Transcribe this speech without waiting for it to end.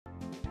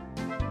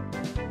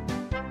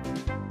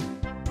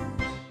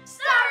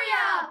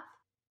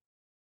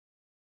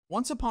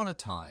Once upon a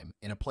time,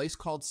 in a place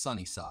called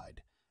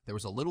Sunnyside, there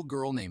was a little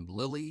girl named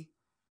Lily.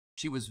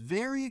 She was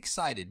very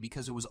excited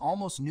because it was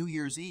almost New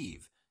Year's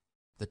Eve.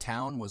 The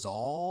town was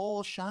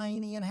all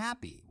shiny and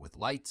happy, with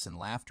lights and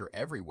laughter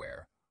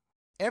everywhere.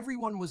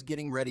 Everyone was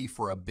getting ready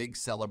for a big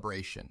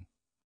celebration.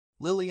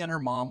 Lily and her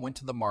mom went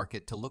to the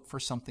market to look for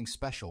something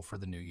special for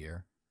the new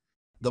year.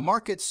 The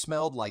market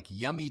smelled like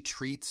yummy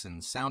treats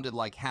and sounded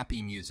like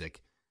happy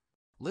music.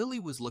 Lily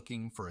was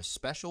looking for a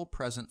special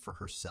present for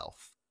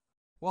herself.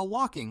 While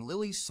walking,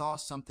 Lily saw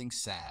something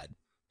sad.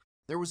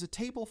 There was a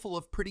table full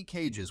of pretty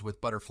cages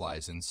with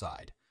butterflies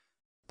inside.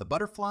 The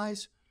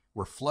butterflies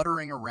were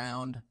fluttering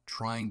around,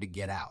 trying to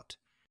get out.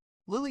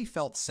 Lily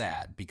felt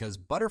sad because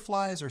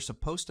butterflies are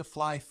supposed to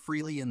fly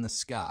freely in the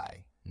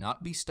sky,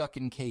 not be stuck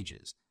in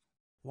cages.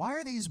 Why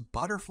are these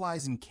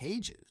butterflies in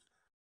cages?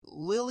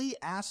 Lily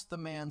asked the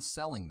man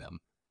selling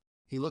them.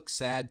 He looked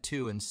sad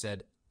too and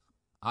said,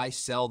 "I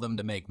sell them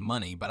to make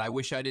money, but I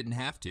wish I didn't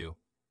have to."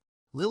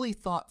 Lily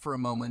thought for a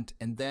moment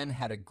and then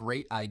had a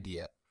great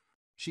idea.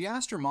 She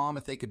asked her mom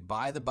if they could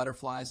buy the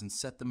butterflies and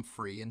set them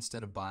free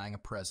instead of buying a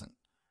present.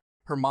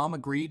 Her mom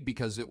agreed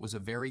because it was a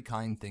very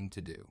kind thing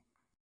to do.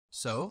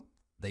 So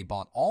they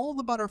bought all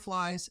the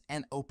butterflies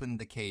and opened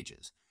the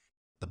cages.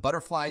 The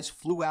butterflies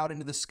flew out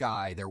into the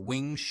sky, their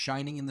wings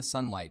shining in the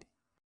sunlight.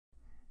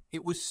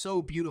 It was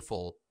so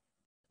beautiful.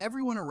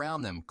 Everyone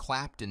around them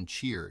clapped and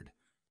cheered.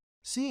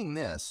 Seeing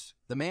this,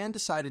 the man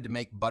decided to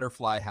make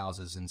butterfly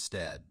houses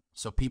instead,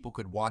 so people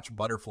could watch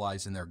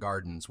butterflies in their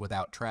gardens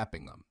without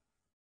trapping them.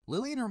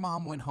 Lily and her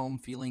mom went home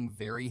feeling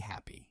very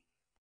happy.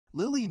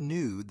 Lily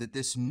knew that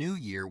this new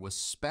year was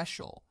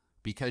special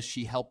because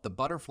she helped the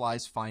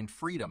butterflies find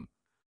freedom,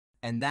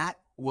 and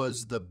that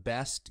was the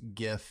best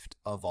gift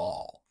of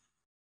all.